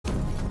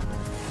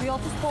We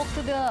also spoke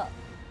to the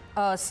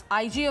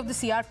IG of the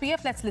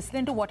CRPF. Let's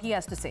listen to what he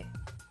has to say.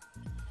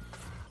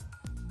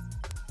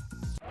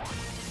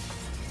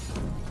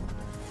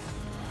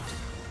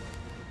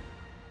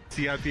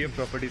 CRPF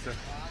property, sir.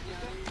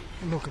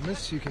 No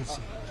comments, you can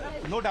see.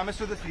 No damage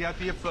to the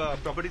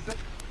CRPF property, sir.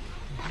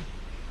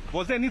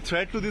 Was there any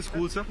threat to the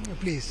school, sir?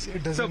 Please,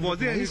 it doesn't. Sir, was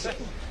there any?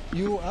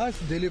 You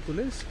ask Delhi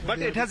police. But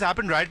it has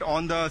happened right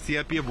on the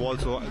CRPF wall,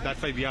 so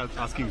that's why we are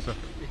asking, sir.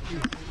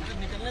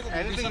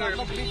 Anything?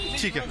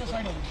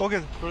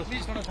 Okay.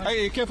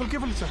 Hey, careful,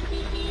 sir.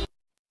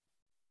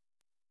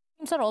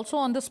 Are also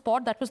on the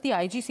spot. That was the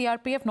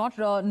IG-CRPF,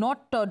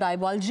 not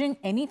divulging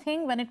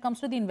anything when it comes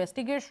to the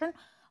investigation.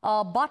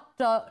 But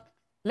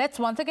let's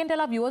once again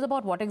tell our viewers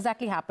about what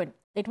exactly happened.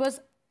 It was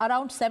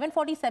around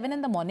 7:47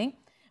 in the morning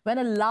when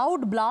a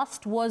loud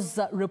blast was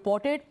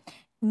reported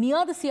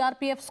near the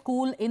CRPF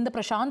school in the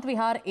Prashant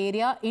Vihar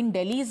area in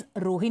Delhi's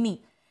Rohini.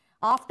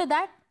 After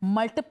that,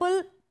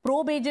 multiple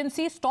probe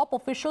agencies, top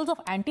officials of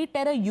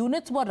anti-terror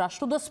units were rushed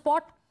to the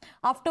spot,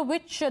 after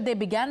which they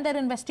began their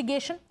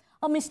investigation.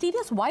 A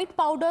mysterious white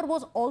powder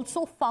was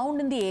also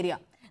found in the area.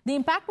 The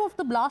impact of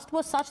the blast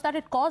was such that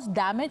it caused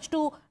damage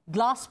to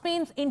glass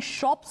panes in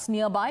shops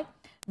nearby.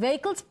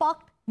 Vehicles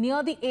parked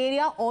near the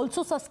area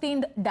also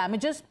sustained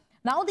damages.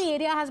 Now the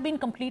area has been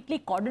completely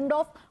cordoned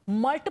off.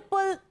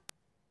 Multiple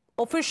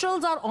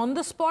officials are on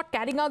the spot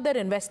carrying out their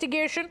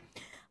investigation.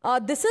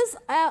 This is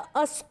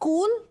a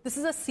school. This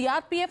is a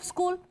CRPF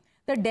school.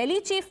 The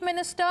Delhi Chief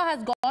Minister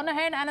has gone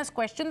ahead and has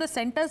questioned the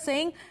center,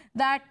 saying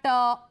that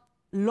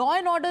law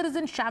and order is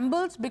in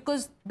shambles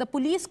because the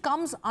police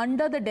comes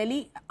under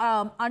the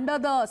under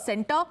the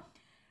center.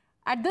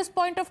 At this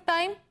point of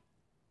time,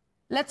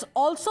 let's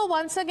also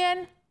once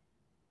again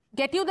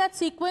get you that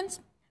sequence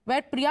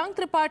where Priyank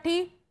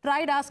Tripathi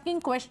tried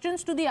asking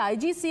questions to the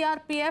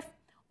IG-CRPF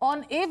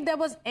on if there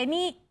was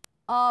any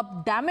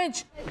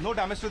damage. No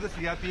damage to the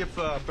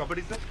CRPF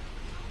property, sir.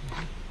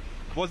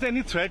 Was there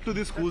any threat to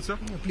the school, sir?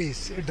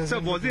 Please, it doesn't.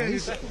 Sir, was there any?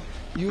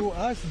 You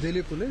ask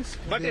Delhi police.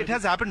 But it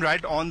has happened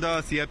right on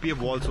the CRPF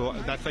wall, so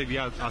that's why we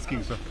are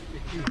asking, sir.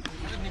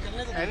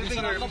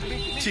 Anything?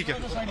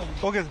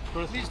 Okay.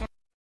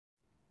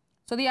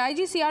 So the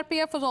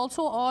IG-CRPF was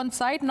also on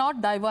site,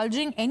 not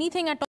divulging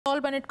anything at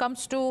all when it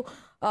comes to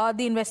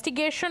the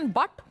investigation,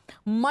 but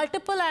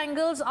multiple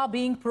angles are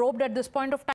being probed at this point of time.